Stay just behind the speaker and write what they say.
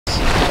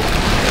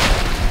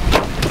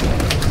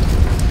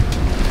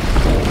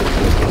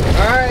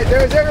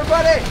There's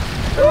everybody!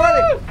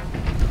 Everybody!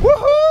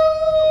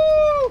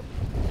 Woohoo!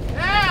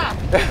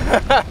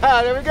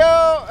 Yeah! There we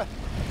go!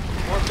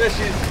 More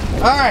fishies.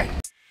 All right.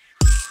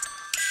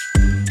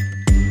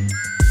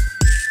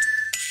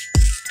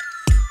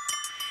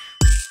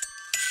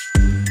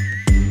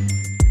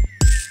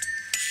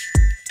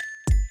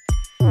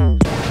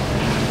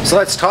 So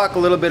let's talk a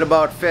little bit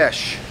about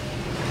fish.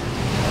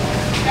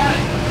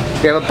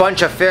 We have a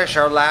bunch of fish.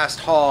 Our last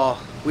haul,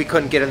 we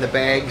couldn't get in the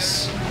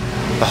bags.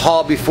 The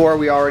haul before,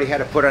 we already had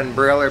to put on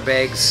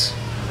bags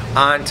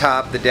on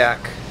top of the deck.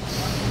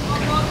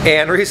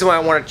 And the reason why I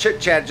want to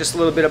chit chat just a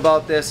little bit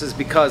about this is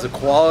because of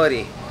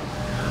quality.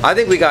 I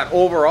think we got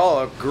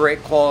overall a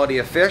great quality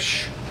of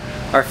fish.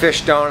 Our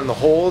fish down in the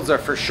holds are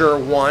for sure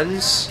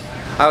ones.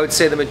 I would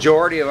say the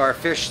majority of our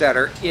fish that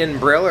are in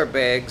broiler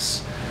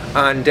bags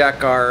on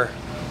deck are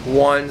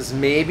ones,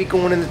 maybe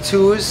going into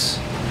twos.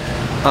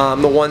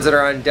 The ones that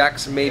are on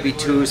decks, maybe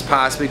twos,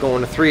 possibly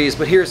going to threes.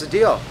 But here's the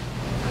deal.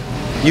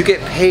 You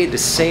get paid the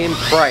same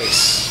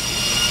price,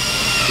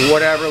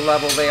 whatever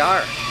level they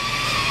are.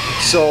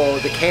 So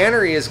the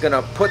cannery is going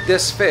to put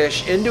this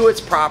fish into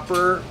its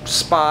proper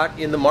spot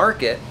in the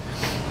market,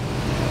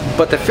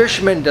 but the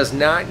fisherman does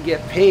not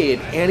get paid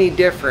any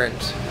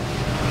different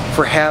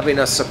for having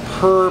a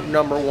superb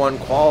 #1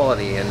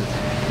 quality. And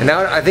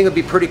now I think it'd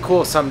be pretty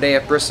cool someday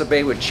if Bristol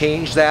Bay would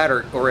change that,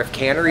 or if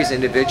canneries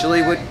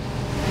individually would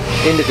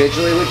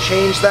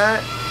change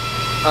that,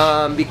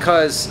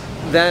 because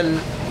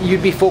then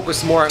you'd be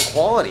focused more on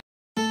quality.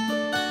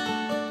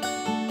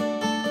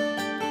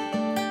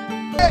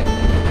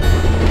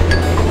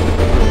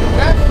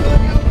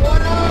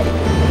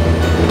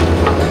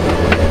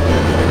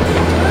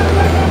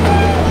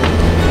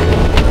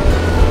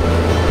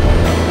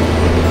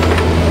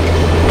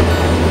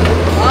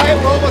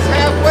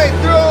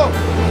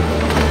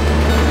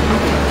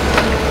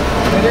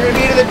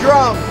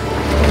 Drum.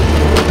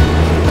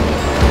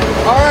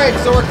 Alright,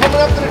 so we're coming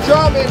up to the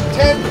drum in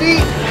 10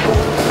 feet.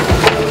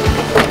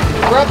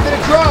 We're up to the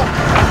drum.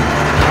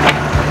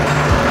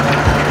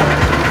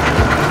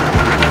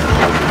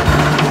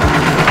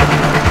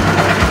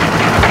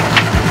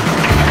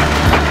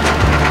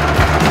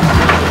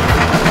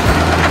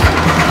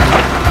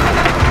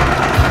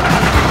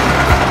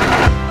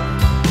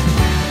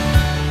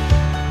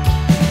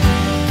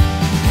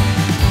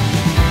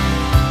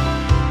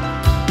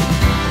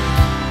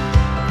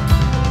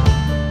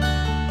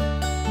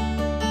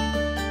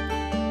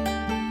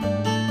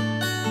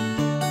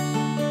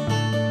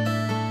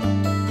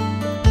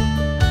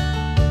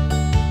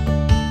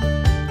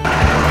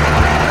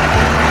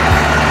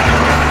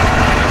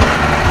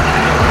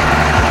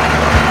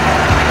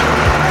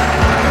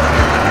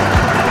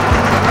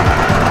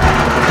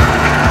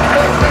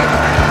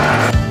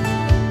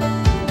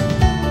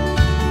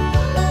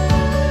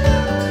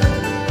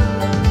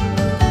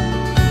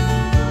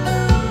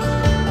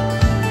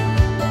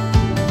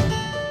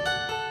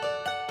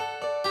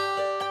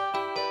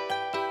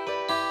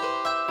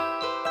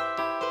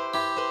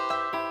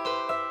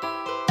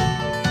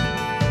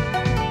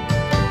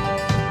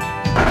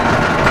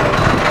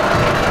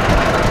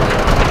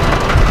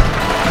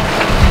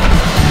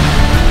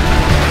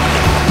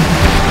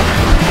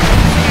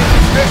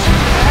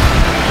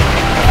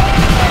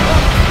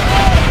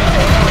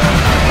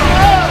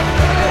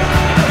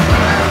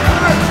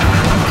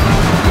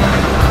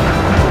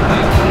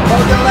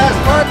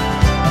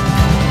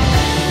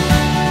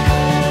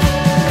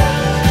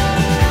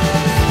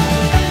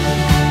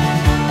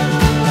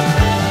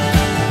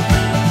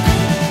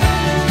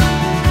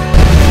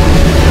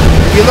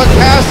 You look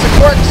past the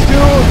corks too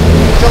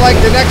to like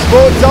the next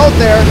boats out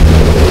there.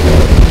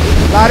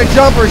 A lot of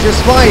jumpers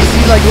just flying. You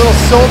see like little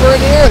silver in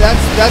the air. That's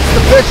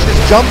the fish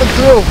just jumping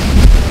through,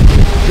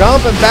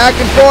 jumping back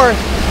and forth.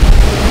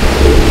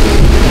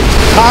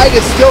 Tide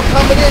is still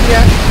coming in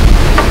yet.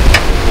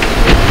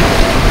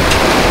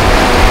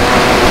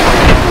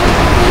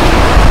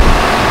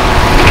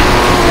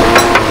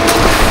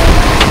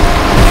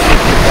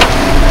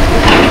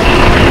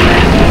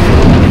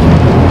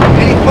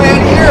 Any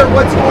plan here?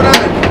 What's going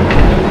on?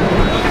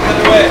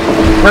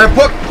 We're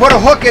gonna put a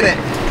hook in it.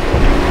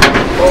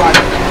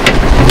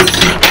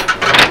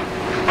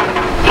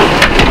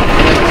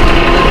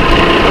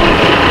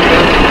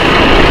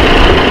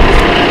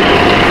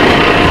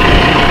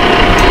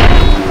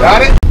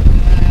 Got it?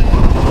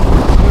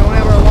 We don't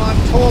have our long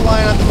tow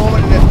line at the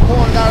moment, and it's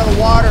pulling it out of the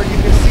water. You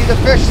can see the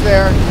fish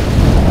there.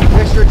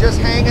 Fish are just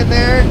hanging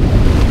there.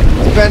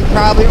 It's been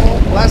probably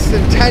less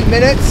than 10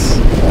 minutes.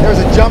 There's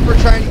a jumper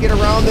trying to get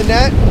around the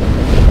net.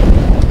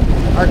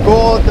 Our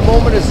goal at the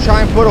moment is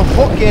try and put a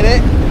hook in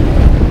it,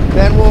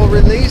 then we'll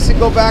release and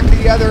go back to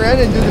the other end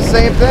and do the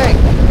same thing.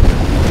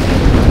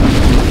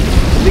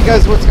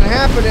 Because what's going to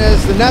happen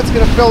is the net's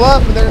going to fill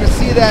up and they're going to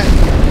see that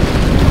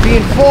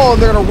being full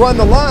and they're going to run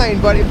the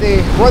line, but if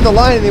they run the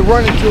line and they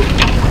run into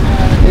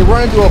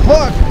a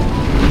hook,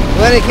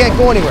 well, then they can't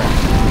go anywhere.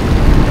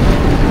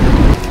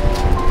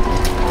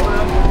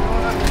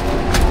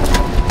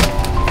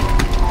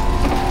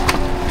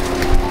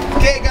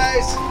 Okay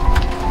guys,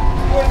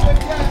 we're going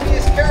to be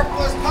as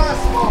careful as possible.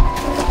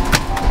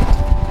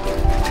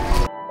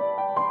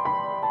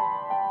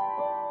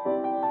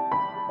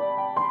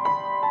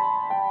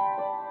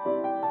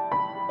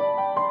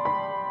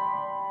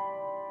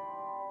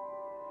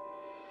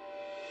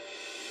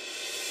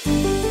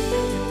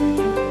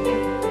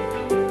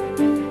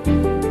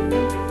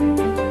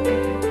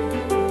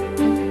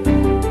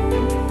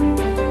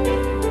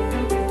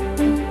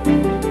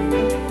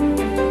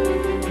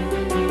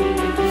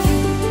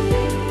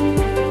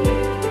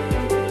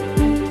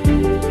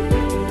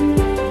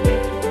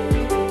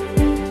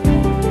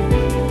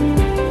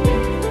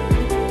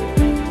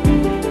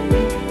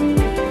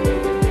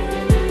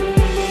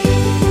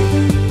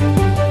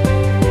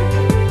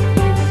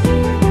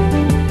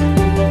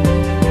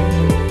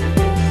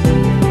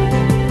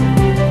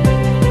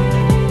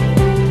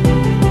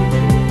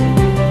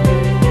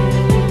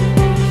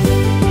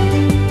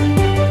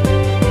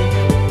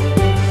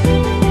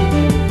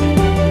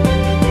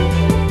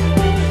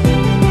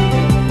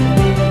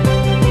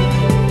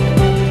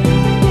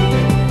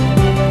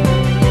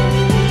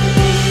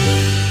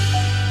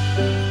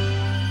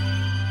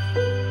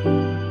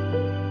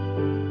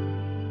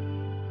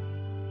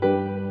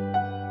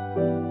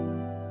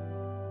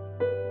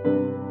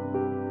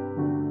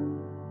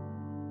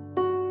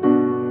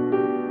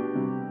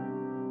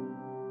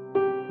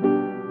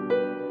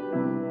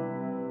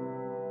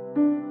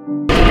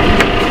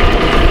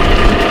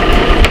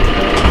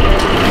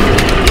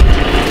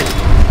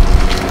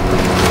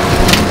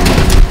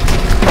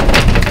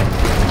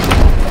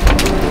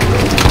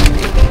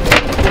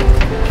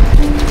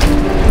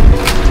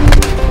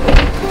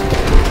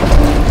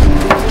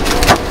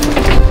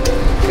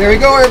 we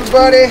go,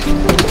 everybody.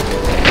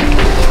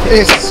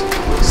 It is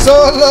so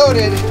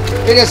loaded,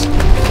 it just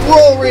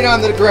roll right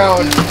onto the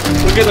ground.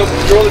 Look at the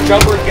throw the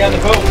jumper again, the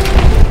boat.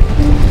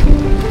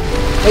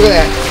 Look at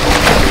that.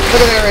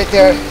 Look at that right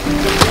there.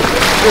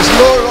 Just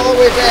loaded all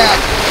the way back.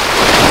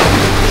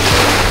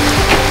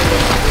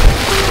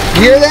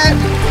 You hear that?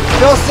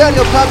 Phil said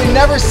he'll probably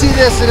never see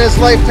this in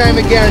his lifetime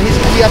again. He's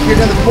going to be up here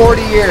another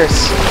 40 years.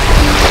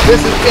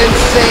 This is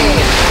insane.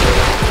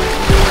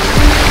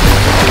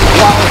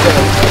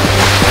 Wowzer.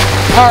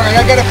 Alright,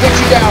 I got to put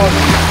you down.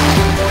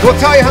 We'll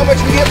tell you how much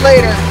we get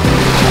later.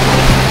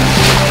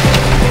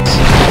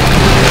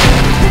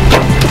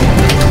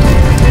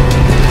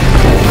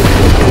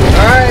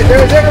 Alright,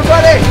 there's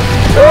everybody.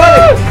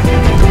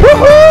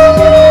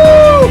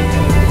 Woohoo!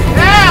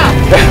 Yeah!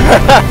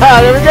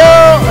 There we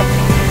go.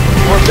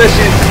 More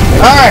fishing.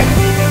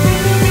 Alright.